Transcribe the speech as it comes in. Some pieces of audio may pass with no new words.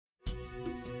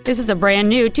This is a brand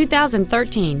new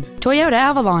 2013 Toyota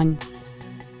Avalon.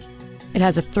 It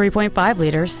has a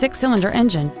 3.5-liter six-cylinder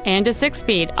engine and a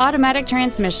six-speed automatic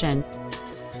transmission.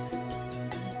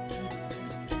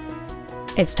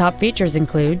 Its top features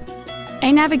include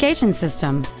a navigation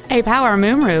system, a power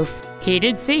moonroof,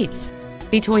 heated seats,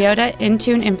 the Toyota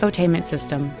Entune infotainment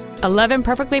system, 11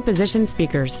 perfectly positioned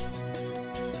speakers,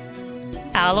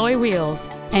 alloy wheels,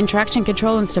 and traction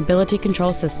control and stability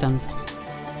control systems.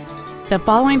 The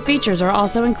following features are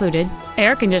also included: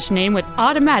 air conditioning with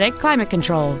automatic climate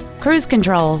control, cruise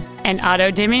control, an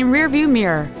auto-dimming rear-view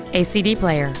mirror, a CD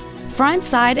player, front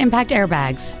side impact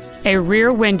airbags, a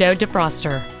rear window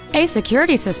defroster, a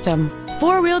security system,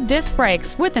 four-wheel disc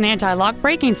brakes with an anti-lock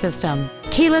braking system,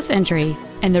 keyless entry,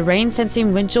 and the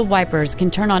rain-sensing windshield wipers can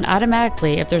turn on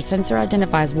automatically if their sensor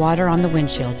identifies water on the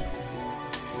windshield.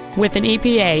 With an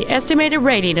EPA estimated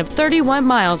rating of 31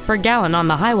 miles per gallon on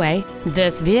the highway,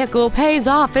 this vehicle pays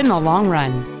off in the long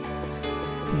run.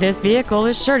 This vehicle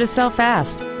is sure to sell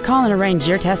fast. Call and arrange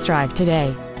your test drive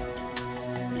today.